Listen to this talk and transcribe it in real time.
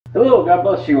Hello, God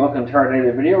bless you. Welcome to our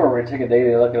daily video where we take a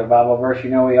daily look at a Bible verse.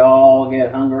 You know we all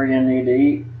get hungry and need to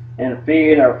eat and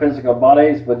feed our physical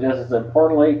bodies, but just as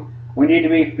importantly, we need to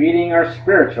be feeding our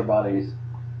spiritual bodies.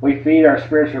 We feed our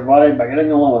spiritual body by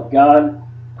getting along with God,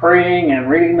 praying, and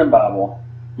reading the Bible.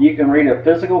 You can read a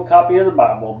physical copy of the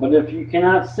Bible, but if you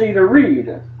cannot see to read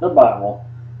the Bible,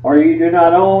 or you do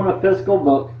not own a physical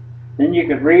book, then you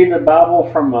could read the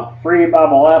Bible from a free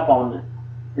Bible app on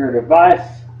your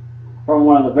device, from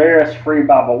one of the various free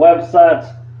Bible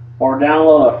websites, or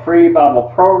download a free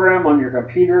Bible program on your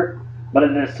computer. But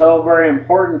it is so very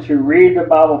important to read the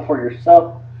Bible for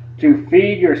yourself, to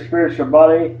feed your spiritual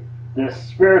body. This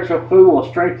spiritual food will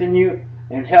strengthen you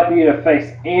and help you to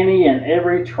face any and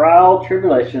every trial,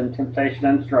 tribulation, temptation,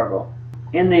 and struggle.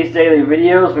 In these daily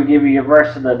videos, we give you a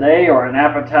verse of the day, or an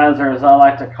appetizer as I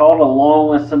like to call it, along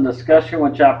with some discussion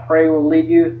which I pray will lead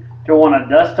you to want to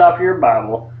dust off your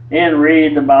Bible and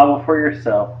read the Bible for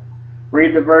yourself.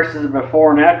 Read the verses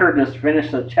before and after, just finish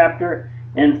the chapter,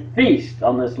 and feast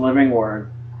on this living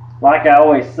word. Like I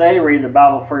always say, read the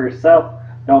Bible for yourself.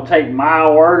 Don't take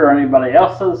my word or anybody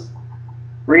else's.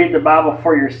 Read the Bible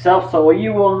for yourself so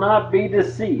you will not be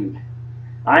deceived.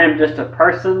 I am just a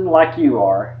person like you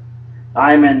are.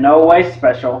 I am in no way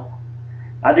special.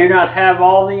 I do not have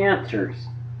all the answers.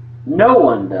 No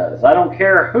one does. I don't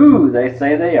care who they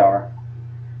say they are.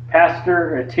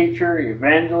 Pastor, a teacher,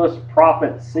 evangelist,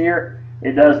 prophet, seer,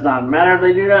 it does not matter.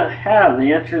 They do not have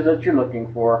the answers that you're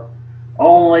looking for.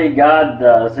 Only God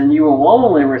does, and you will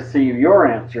only receive your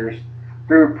answers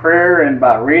through prayer and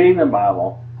by reading the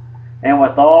Bible. And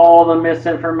with all the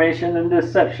misinformation and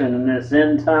deception in this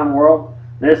end-time world,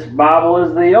 this Bible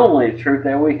is the only truth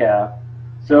that we have.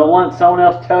 So don't let someone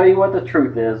else tell you what the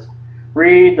truth is.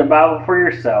 Read the Bible for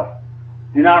yourself.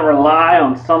 Do not rely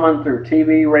on someone through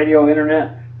TV, radio,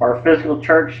 internet, or physical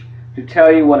church to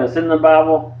tell you what is in the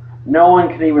Bible. No one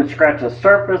can even scratch the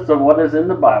surface of what is in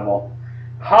the Bible.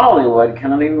 Hollywood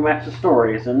cannot even match the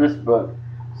stories in this book.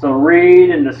 So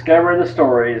read and discover the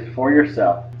stories for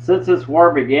yourself. Since this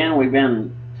war began, we've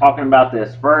been talking about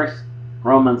this verse,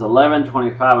 Romans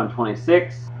 11:25 and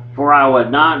 26. For I would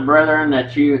not, brethren,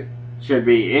 that you should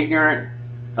be ignorant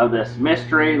of this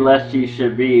mystery, lest ye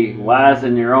should be wise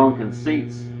in your own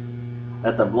conceits,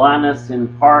 that the blindness in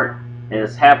part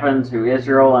is happened to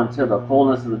Israel until the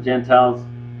fullness of the Gentiles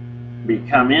be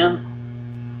come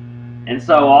in. And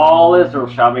so all Israel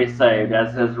shall be saved,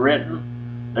 as is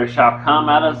written, there shall come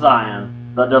out of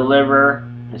Zion the deliverer,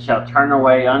 and shall turn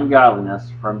away ungodliness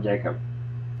from Jacob.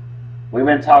 We've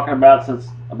been talking about since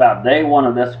about day one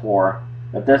of this war,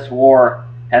 that this war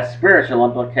has spiritual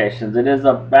implications. It is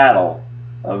a battle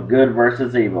of good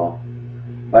versus evil.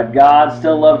 But God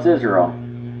still loves Israel,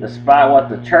 despite what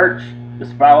the church,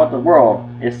 despite what the world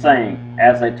is saying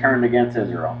as they turned against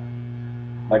Israel.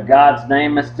 But God's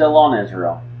name is still on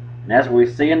Israel. And as we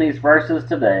see in these verses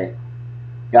today,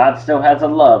 God still has a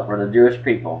love for the Jewish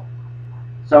people.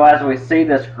 So as we see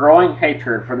this growing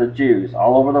hatred for the Jews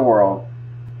all over the world,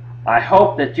 I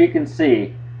hope that you can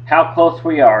see how close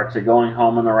we are to going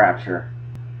home in the rapture.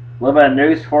 A little bit of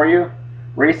news for you.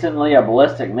 Recently, a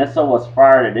ballistic missile was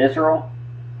fired at Israel.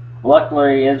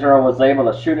 Luckily, Israel was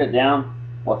able to shoot it down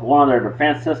with one of their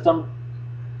defense systems.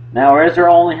 Now,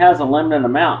 Israel only has a limited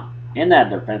amount in that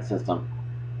defense system.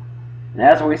 And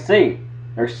as we see,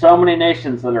 there's so many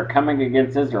nations that are coming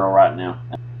against Israel right now.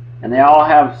 And they all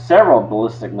have several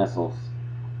ballistic missiles.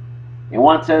 And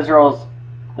once Israel's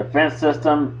defense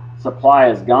system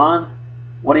supply is gone,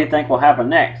 what do you think will happen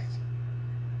next?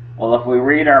 Well, if we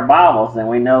read our Bibles, then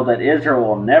we know that Israel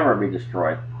will never be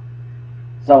destroyed.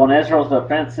 So when Israel's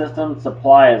defense system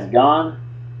supply is gone,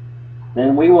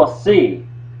 then we will see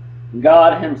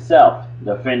God Himself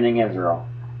defending Israel.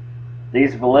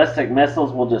 These ballistic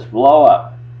missiles will just blow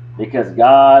up because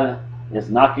God is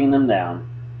knocking them down.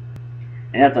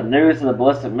 And if the news of the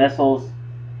ballistic missiles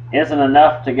isn't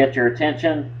enough to get your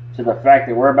attention to the fact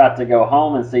that we're about to go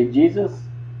home and see Jesus,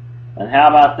 then how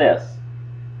about this?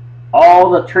 All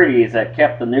the treaties that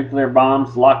kept the nuclear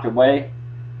bombs locked away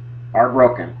are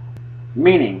broken.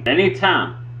 Meaning, any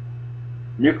time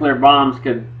nuclear bombs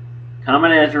could come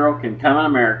in Israel, can come in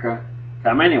America,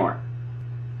 come anywhere.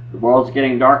 The world's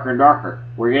getting darker and darker.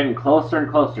 We're getting closer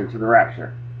and closer to the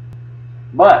rapture.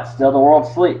 But still the world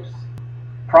sleeps.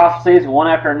 Prophecies one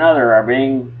after another are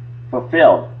being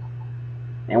fulfilled.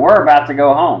 And we're about to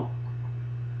go home.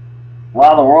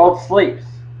 While the world sleeps,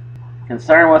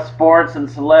 concerned with sports and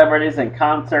celebrities and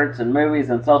concerts and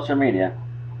movies and social media,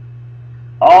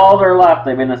 all their life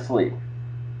they've been asleep.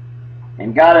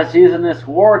 And God is using this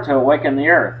war to awaken the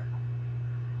earth.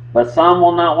 But some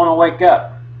will not want to wake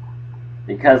up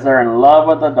because they're in love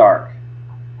with the dark.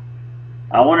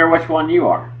 I wonder which one you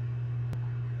are.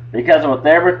 Because with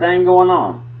everything going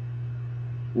on,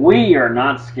 we are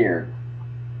not scared.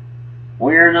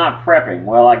 We are not prepping.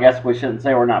 Well, I guess we shouldn't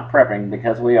say we're not prepping,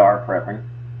 because we are prepping.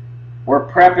 We're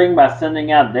prepping by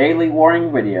sending out daily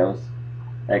warning videos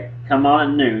that come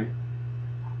on at noon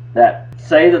that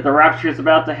say that the rapture is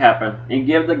about to happen and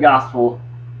give the gospel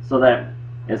so that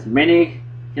as many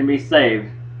can be saved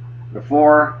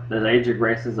before the age of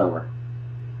grace is over.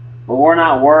 But we're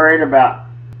not worried about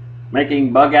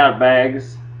making bug out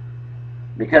bags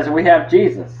because we have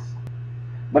Jesus.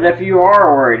 But if you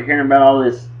are worried hearing about all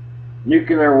this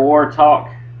nuclear war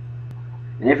talk,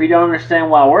 and if you don't understand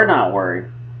why we're not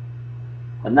worried,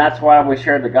 then that's why we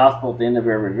share the gospel at the end of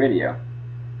every video.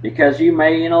 Because you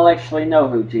may intellectually know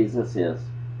who Jesus is.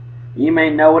 You may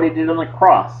know what he did on the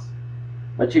cross,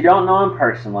 but you don't know him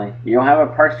personally. You don't have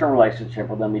a personal relationship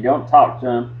with him. You don't talk to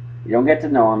him. You don't get to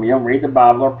know him. You don't read the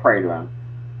Bible or pray to him.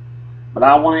 But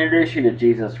I want to introduce you to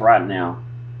Jesus right now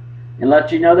and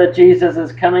let you know that Jesus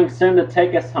is coming soon to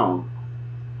take us home.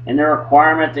 And the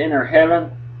requirement to enter heaven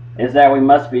is that we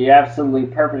must be absolutely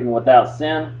perfect and without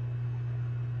sin.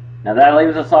 Now that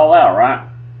leaves us all out, right?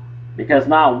 Because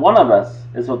not one of us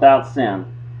is without sin.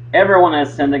 Everyone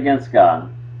has sinned against God.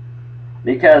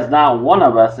 Because not one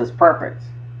of us is perfect.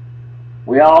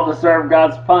 We all deserve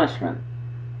God's punishment.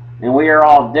 And we are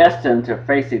all destined to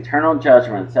face eternal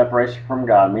judgment, separation from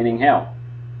God, meaning hell.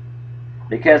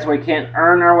 Because we can't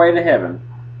earn our way to heaven.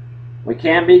 We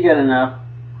can't be good enough.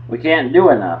 We can't do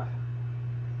enough.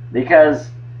 Because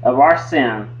of our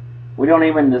sin, we don't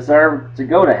even deserve to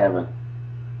go to heaven.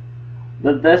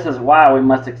 This is why we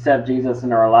must accept Jesus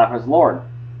into our life as Lord.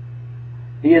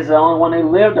 He is the only one who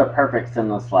lived a perfect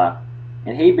sinless life,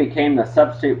 and he became the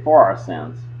substitute for our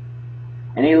sins.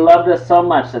 And he loved us so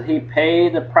much that he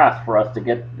paid the price for us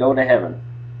to go to heaven.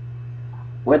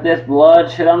 With this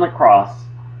blood shed on the cross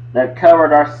that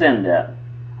covered our sin debt,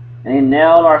 and he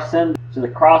nailed our sin to the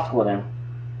cross with him,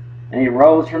 and he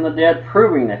rose from the dead,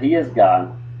 proving that he is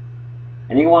God.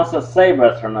 And he wants to save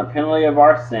us from the penalty of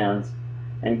our sins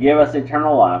and give us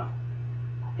eternal life.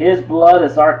 His blood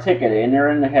is our ticket to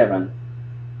enter into heaven.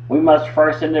 We must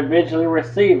first individually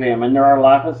receive him into our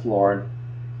life as Lord.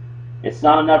 It's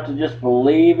not enough to just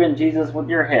believe in Jesus with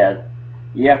your head.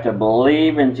 You have to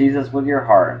believe in Jesus with your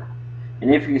heart.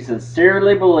 And if you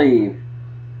sincerely believe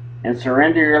and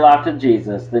surrender your life to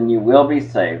Jesus, then you will be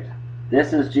saved.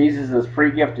 This is Jesus'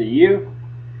 free gift to you,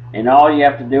 and all you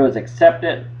have to do is accept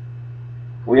it.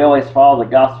 We always follow the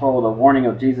gospel with a warning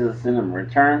of Jesus in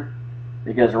return,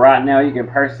 because right now you can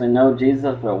personally know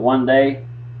Jesus, but one day,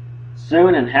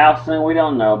 soon, and how soon we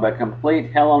don't know, but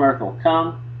complete hell on earth will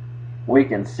come. We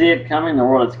can see it coming. The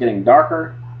world is getting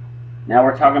darker. Now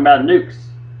we're talking about nukes.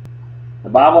 The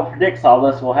Bible predicts all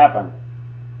this will happen.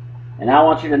 And I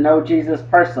want you to know Jesus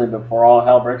personally before all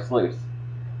hell breaks loose.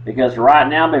 Because right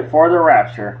now, before the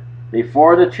rapture,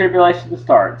 before the tribulation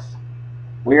starts,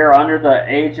 we are under the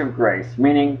age of grace.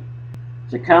 Meaning,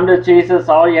 to come to Jesus,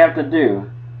 all you have to do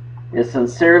is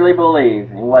sincerely believe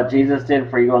in what Jesus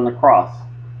did for you on the cross.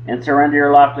 And surrender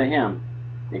your life to him.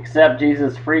 Accept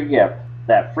Jesus' free gift,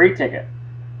 that free ticket.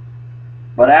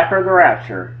 But after the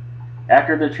rapture,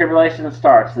 after the tribulation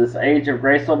starts, this age of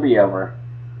grace will be over.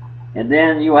 And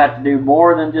then you will have to do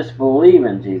more than just believe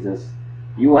in Jesus.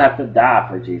 You will have to die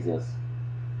for Jesus.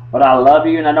 But I love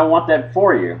you and I don't want that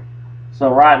for you. So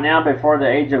right now, before the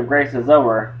age of grace is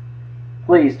over,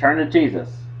 please turn to Jesus.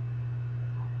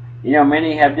 You know,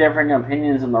 many have different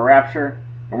opinions on the rapture,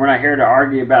 and we're not here to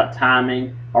argue about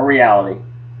timing or reality.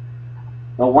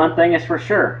 But one thing is for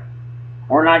sure.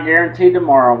 We're not guaranteed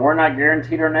tomorrow. We're not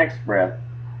guaranteed our next breath.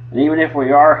 And even if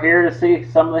we are here to see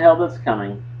some of the hell that's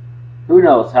coming, who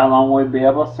knows how long we'll be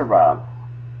able to survive.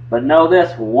 But know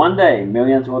this, one day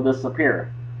millions will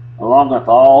disappear, along with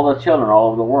all the children all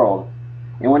over the world.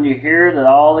 And when you hear that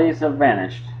all these have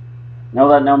vanished, know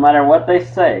that no matter what they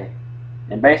say,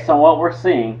 and based on what we're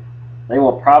seeing, they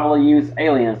will probably use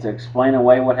aliens to explain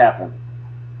away what happened.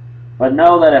 But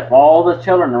know that if all the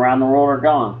children around the world are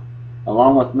gone,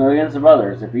 along with millions of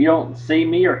others, if you don't see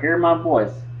me or hear my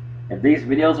voice, if these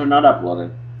videos are not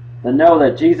uploaded, then know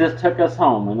that Jesus took us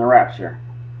home in the rapture.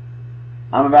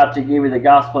 I'm about to give you the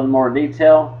gospel in more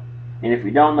detail, and if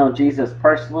you don't know Jesus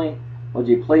personally, would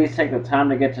you please take the time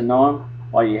to get to know him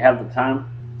while you have the time?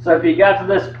 So if you got to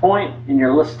this point and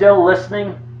you're still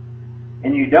listening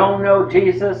and you don't know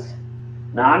Jesus,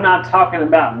 now I'm not talking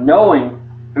about knowing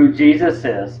who Jesus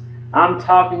is. I'm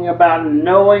talking about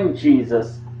knowing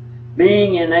Jesus,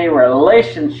 being in a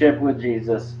relationship with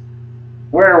Jesus,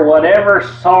 where whatever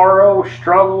sorrow,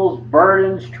 struggles,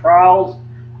 burdens, trials,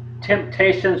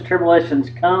 temptations, tribulations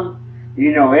come,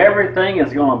 You know everything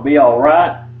is going to be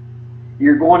alright.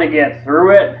 You're going to get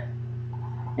through it.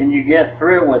 And you get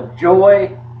through it with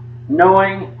joy,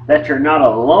 knowing that you're not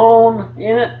alone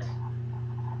in it.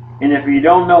 And if you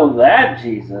don't know that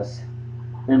Jesus,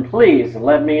 then please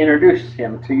let me introduce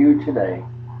him to you today.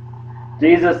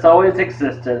 Jesus always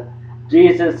existed.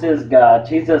 Jesus is God.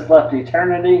 Jesus left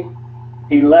eternity.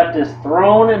 He left his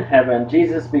throne in heaven.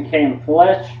 Jesus became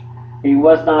flesh. He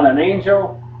was not an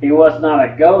angel. He was not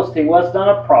a ghost. He was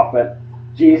not a prophet.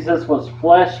 Jesus was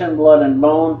flesh and blood and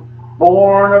bone,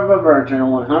 born of a virgin,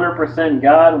 100%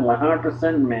 God and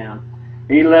 100% man.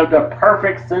 He lived a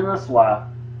perfect sinless life.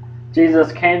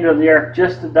 Jesus came to the earth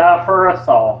just to die for us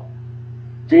all.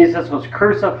 Jesus was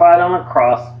crucified on a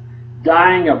cross,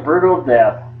 dying a brutal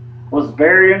death, was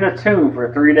buried in a tomb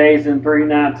for 3 days and 3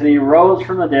 nights, and he rose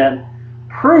from the dead,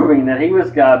 proving that he was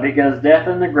God, because death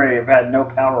and the grave had no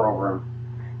power over him.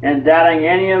 And doubting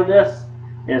any of this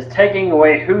is taking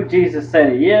away who Jesus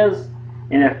said he is,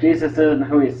 and if Jesus isn't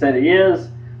who he said he is,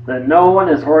 then no one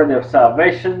is worthy of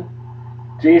salvation.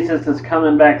 Jesus is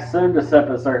coming back soon to set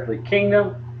up his earthly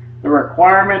kingdom. The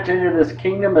requirement to enter this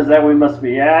kingdom is that we must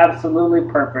be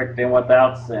absolutely perfect and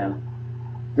without sin.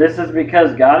 This is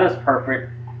because God is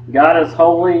perfect, God is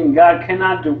holy, and God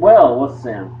cannot dwell with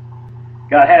sin.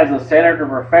 God has a standard of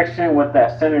perfection. With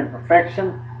that standard of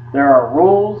perfection, there are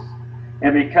rules.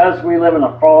 And because we live in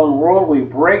a fallen world, we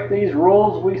break these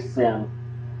rules, we sin.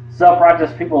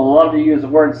 Self-righteous people love to use the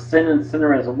word sin and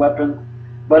sinner as a weapon.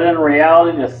 But in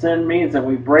reality, to sin means that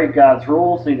we break God's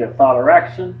rules, either thought or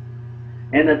action.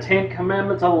 And the 10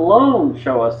 Commandments alone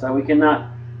show us that we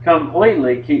cannot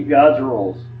completely keep God's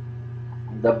rules.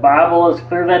 The Bible is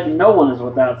clear that no one is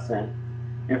without sin.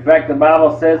 In fact, the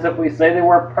Bible says if we say that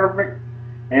we're perfect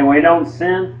and we don't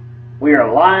sin, we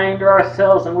are lying to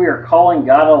ourselves and we are calling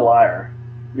God a liar.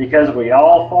 Because we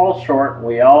all fall short,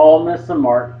 we all miss the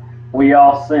mark, we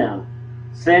all sin.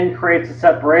 Sin creates a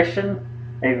separation,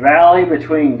 a valley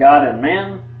between God and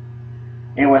man.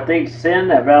 And with each sin,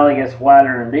 that valley gets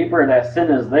wider and deeper. That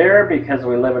sin is there because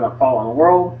we live in a fallen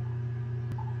world.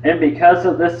 And because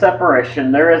of this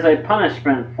separation, there is a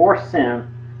punishment for sin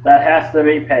that has to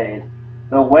be paid.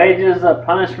 The wages of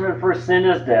punishment for sin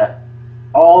is death.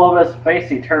 All of us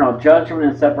face eternal judgment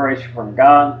and separation from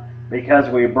God because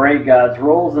we break God's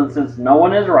rules. And since no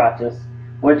one is righteous,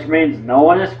 which means no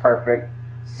one is perfect,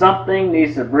 something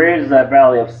needs to bridge that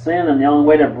valley of sin. And the only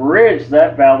way to bridge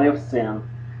that valley of sin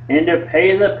and to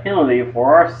pay the penalty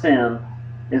for our sin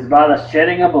is by the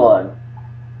shedding of blood.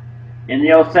 In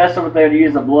the Old Testament, they would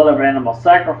use the blood of animal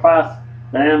sacrifice.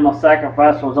 The animal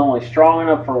sacrifice was only strong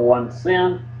enough for one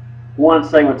sin.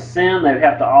 Once they would sin, they would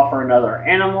have to offer another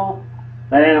animal.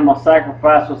 That animal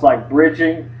sacrifice was like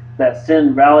bridging that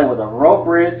sin valley with a rope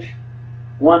bridge.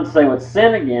 Once they would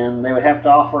sin again, they would have to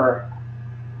offer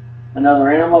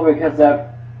another animal because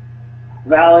that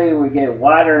valley would get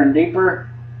wider and deeper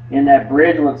and that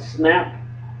bridge would snap.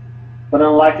 But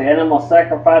unlike the animal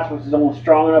sacrifice, which is only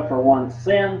strong enough for one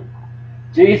sin,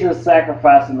 Jesus'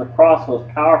 sacrifice on the cross was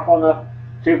powerful enough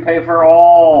to pay for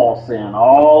all sin,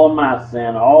 all of my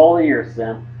sin, all of your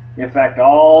sin. In fact,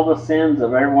 all the sins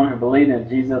of everyone who believed in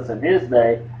Jesus in his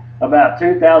day, about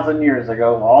 2,000 years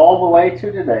ago, all the way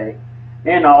to today,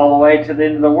 and all the way to the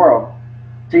end of the world.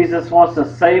 Jesus wants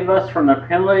to save us from the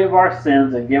penalty of our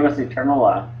sins and give us eternal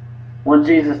life. When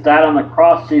Jesus died on the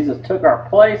cross, Jesus took our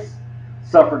place,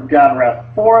 suffered God's wrath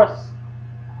for us.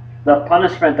 The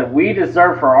punishment that we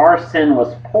deserve for our sin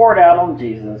was poured out on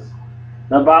Jesus.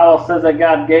 The Bible says that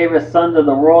God gave his Son to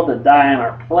the world to die in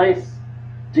our place.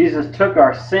 Jesus took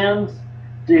our sins.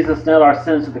 Jesus nailed our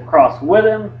sins to the cross with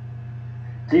him.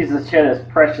 Jesus shed his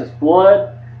precious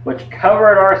blood, which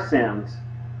covered our sins.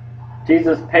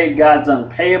 Jesus paid God's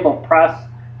unpayable price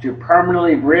to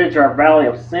permanently bridge our valley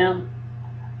of sin.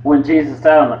 When Jesus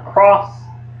died on the cross,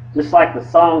 just like the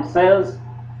song says,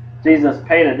 Jesus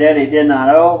paid a debt he did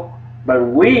not owe, but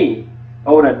we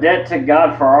owed a debt to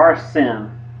God for our sin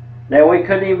that we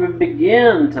couldn't even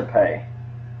begin to pay.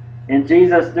 And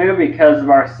Jesus knew because of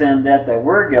our sin debt that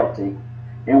we're guilty,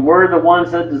 and we're the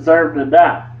ones that deserve to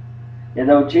die. And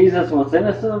though Jesus was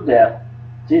innocent of death,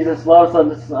 Jesus loves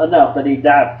us enough that he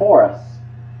died for us.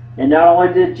 And not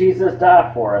only did Jesus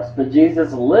die for us, but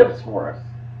Jesus lives for us.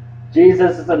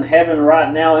 Jesus is in heaven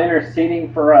right now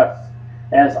interceding for us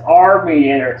as our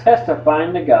mediator,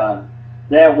 testifying to God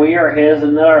that we are his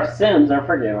and that our sins are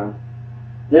forgiven.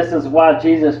 This is why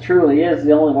Jesus truly is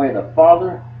the only way to the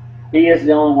Father. He is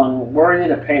the only one worthy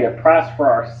to pay the price for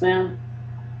our sin.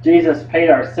 Jesus paid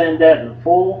our sin debt in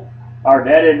full. Our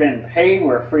debt had been paid.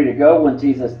 We're free to go. When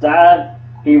Jesus died,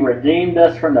 he redeemed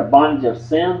us from the bondage of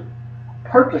sin,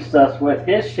 purchased us with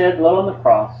his shed blood on the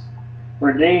cross.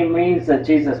 Redeemed means that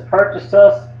Jesus purchased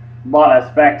us, bought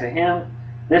us back to him.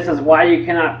 This is why you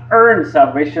cannot earn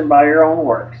salvation by your own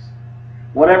works.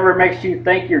 Whatever makes you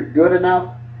think you're good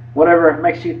enough, whatever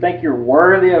makes you think you're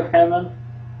worthy of heaven,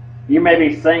 you may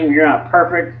be saying you're not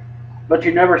perfect, but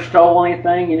you never stole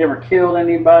anything, you never killed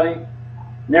anybody,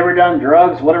 never done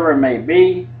drugs, whatever it may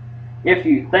be. If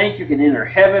you think you can enter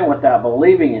heaven without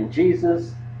believing in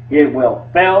Jesus, it will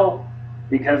fail,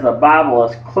 because the Bible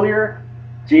is clear.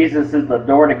 Jesus is the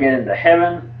door to get into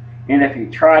heaven, and if you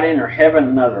try to enter heaven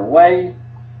another way,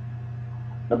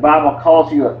 the Bible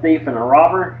calls you a thief and a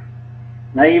robber.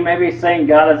 Now you may be saying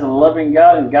God is a loving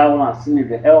God and God will not send you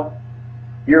to hell.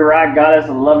 You're right, God is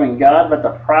a loving God, but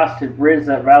the price to bridge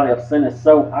that valley of sin is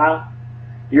so high,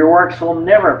 your works will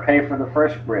never pay for the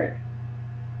first brick.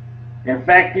 In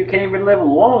fact, you can't even live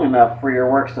long enough for your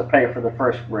works to pay for the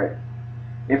first brick.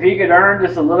 If you could earn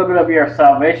just a little bit of your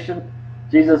salvation,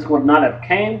 Jesus would not have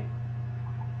came.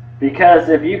 Because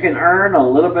if you can earn a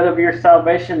little bit of your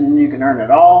salvation, then you can earn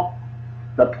it all.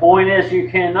 The point is, you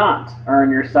cannot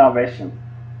earn your salvation.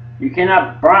 You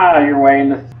cannot buy your way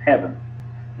into heaven.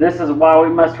 This is why we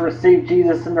must receive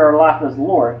Jesus into our life as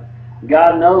Lord.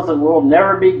 God knows that we'll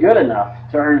never be good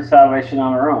enough to earn salvation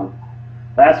on our own.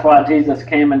 That's why Jesus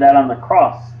came and died on the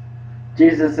cross.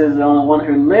 Jesus is the only one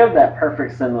who lived that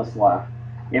perfect sinless life.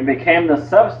 It became the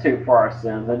substitute for our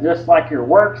sins. And just like your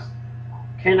works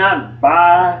cannot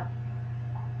buy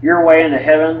your way into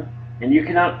heaven, and you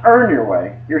cannot earn your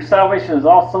way, your salvation is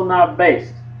also not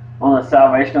based on the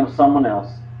salvation of someone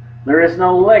else. There is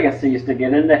no legacies to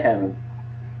get into heaven.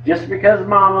 Just because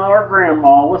mama or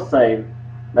grandma was saved,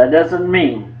 that doesn't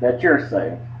mean that you're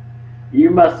saved. You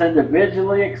must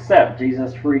individually accept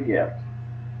Jesus' free gift.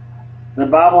 The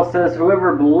Bible says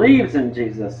whoever believes in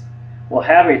Jesus will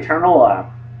have eternal life.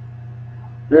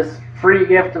 This free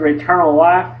gift of eternal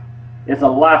life is a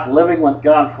life living with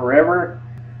God forever.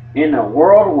 In a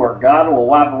world where God will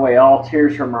wipe away all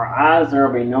tears from our eyes, there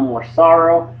will be no more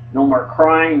sorrow, no more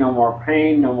crying, no more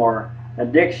pain, no more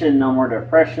addiction, no more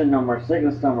depression, no more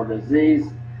sickness, no more disease,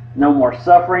 no more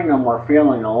suffering, no more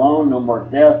feeling alone, no more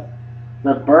death.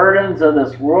 The burdens of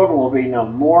this world will be no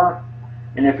more.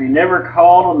 And if you never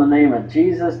called on the name of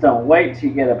Jesus, don't wait till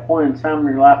you get a point in time in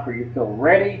your life where you feel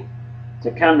ready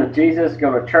to come to Jesus,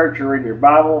 go to church or read your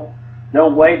Bible.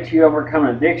 Don't wait till you overcome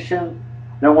addiction.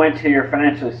 Don't wait till you're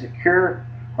financially secure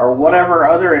or whatever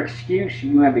other excuse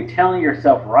you may be telling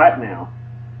yourself right now.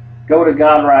 Go to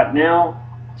God right now.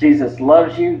 Jesus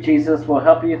loves you. Jesus will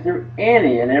help you through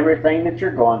any and everything that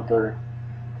you're going through.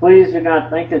 Please do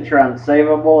not think that you're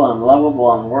unsavable,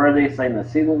 unlovable, unworthy, saying the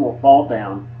ceiling will fall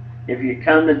down. If you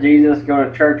come to Jesus, go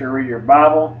to church or read your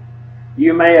Bible,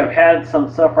 you may have had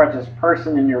some self-righteous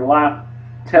person in your life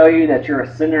tell you that you're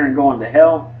a sinner and going to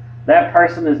hell. That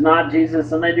person is not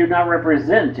Jesus, and they do not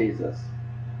represent Jesus.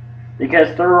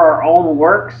 Because through our own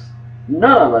works,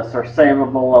 none of us are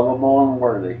savable, lovable, and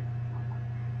worthy.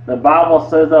 The Bible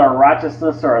says that our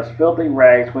righteousness are as filthy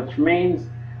rags, which means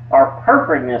our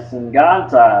perfectness in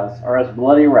God's eyes are as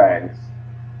bloody rags.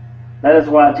 That is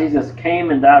why Jesus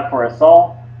came and died for us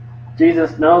all.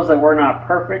 Jesus knows that we're not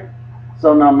perfect,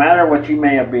 so no matter what you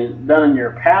may have done in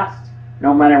your past,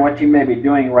 no matter what you may be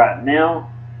doing right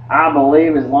now, I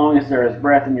believe as long as there is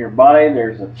breath in your body,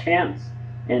 there's a chance,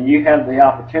 and you have the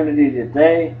opportunity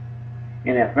today.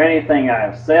 And if anything I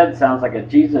have said sounds like a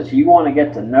Jesus you want to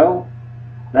get to know,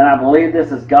 then I believe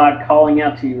this is God calling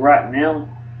out to you right now,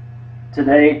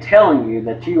 today, telling you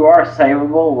that you are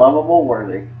savable, lovable,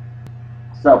 worthy.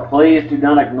 So please do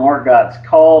not ignore God's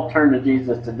call. Turn to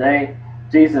Jesus today.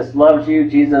 Jesus loves you.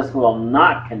 Jesus will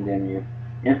not condemn you.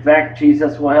 In fact,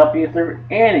 Jesus will help you through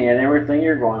any and everything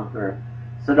you're going through.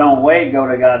 So don't wait. Go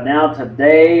to God now.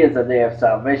 Today is a day of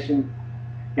salvation.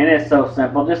 And it's so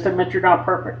simple. Just admit you're not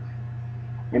perfect.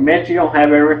 Admit you don't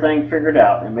have everything figured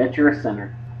out. Admit you're a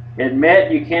sinner.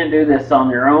 Admit you can't do this on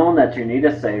your own, that you need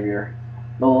a Savior.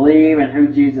 Believe in who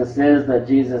Jesus is, that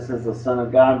Jesus is the Son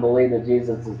of God. Believe that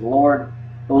Jesus is Lord.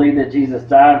 Believe that Jesus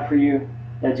died for you,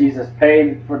 that Jesus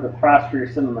paid for the price for your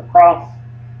sin on the cross,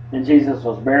 and Jesus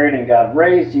was buried and God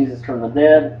raised Jesus from the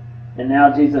dead, and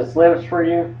now Jesus lives for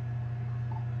you.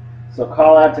 So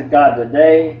call out to God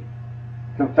today.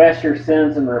 Confess your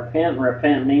sins and repent.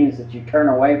 Repent means that you turn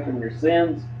away from your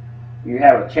sins. You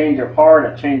have a change of heart,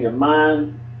 a change of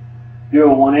mind. Do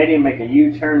a 180, make a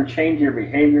U-turn, change your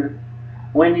behavior.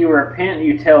 When you repent,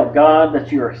 you tell God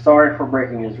that you are sorry for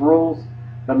breaking His rules.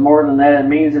 But more than that, it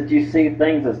means that you see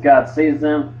things as God sees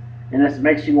them. And this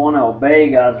makes you want to obey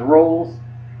God's rules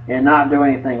and not do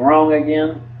anything wrong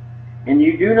again. And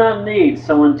you do not need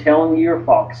someone telling you your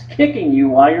faults, kicking you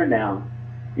while you're down.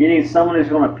 You need someone who's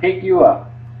going to pick you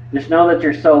up. Just know that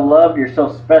you're so loved, you're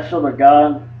so special to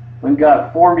God. When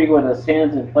God formed you with His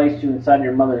hands and placed you inside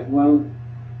your mother's womb,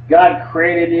 God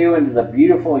created you into the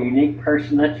beautiful, unique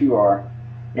person that you are.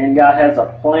 And God has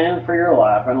a plan for your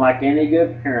life. And like any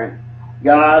good parent,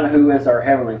 God, who is our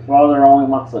Heavenly Father, only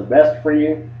wants the best for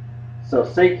you. So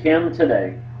seek Him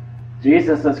today.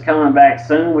 Jesus is coming back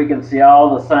soon. We can see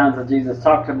all the signs that Jesus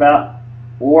talked about.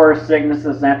 War,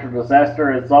 sicknesses, natural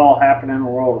disaster. It's all happening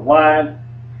worldwide.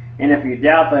 And if you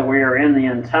doubt that we are in the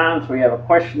end times, we have a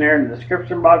questionnaire in the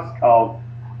description box called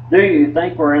 "Do you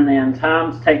think we're in the end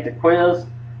times?" Take the quiz.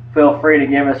 Feel free to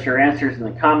give us your answers in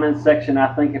the comments section.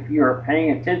 I think if you are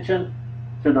paying attention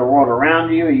to the world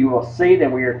around you, you will see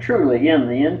that we are truly in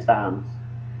the end times.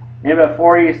 And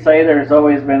before you say there's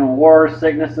always been wars,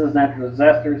 sicknesses, natural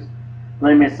disasters,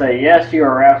 let me say, yes, you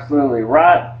are absolutely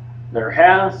right. There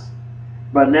has.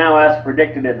 But now, as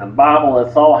predicted in the Bible,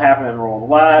 it's all happening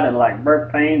worldwide, and like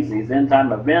birth pains, these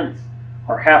end-time events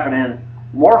are happening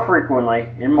more frequently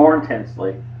and more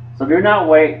intensely. So do not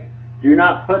wait. Do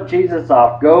not put Jesus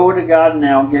off. Go to God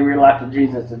now and give your life to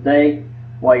Jesus today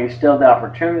while you still have the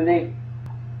opportunity.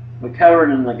 We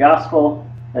covered in the gospel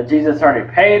that Jesus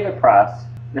already paid the price.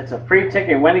 It's a free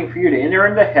ticket waiting for you to enter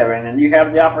into heaven, and you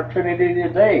have the opportunity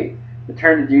today to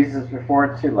turn to Jesus before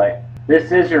it's too late.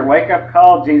 This is your wake-up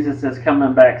call. Jesus is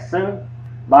coming back soon.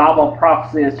 Bible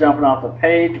prophecy is jumping off the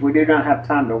page. We do not have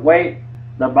time to wait.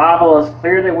 The Bible is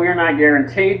clear that we are not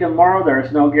guaranteed tomorrow. There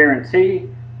is no guarantee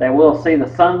that we'll see the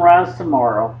sunrise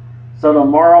tomorrow. So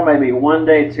tomorrow may be one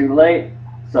day too late.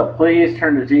 So please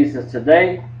turn to Jesus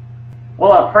today.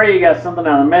 Well, I pray you got something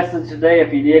out of the message today.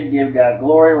 If you did, give God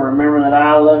glory. Remember that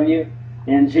I love you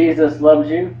and Jesus loves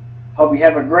you. Hope you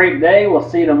have a great day. We'll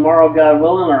see you tomorrow, God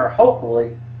willing, or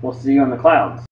hopefully we'll see you in the clouds.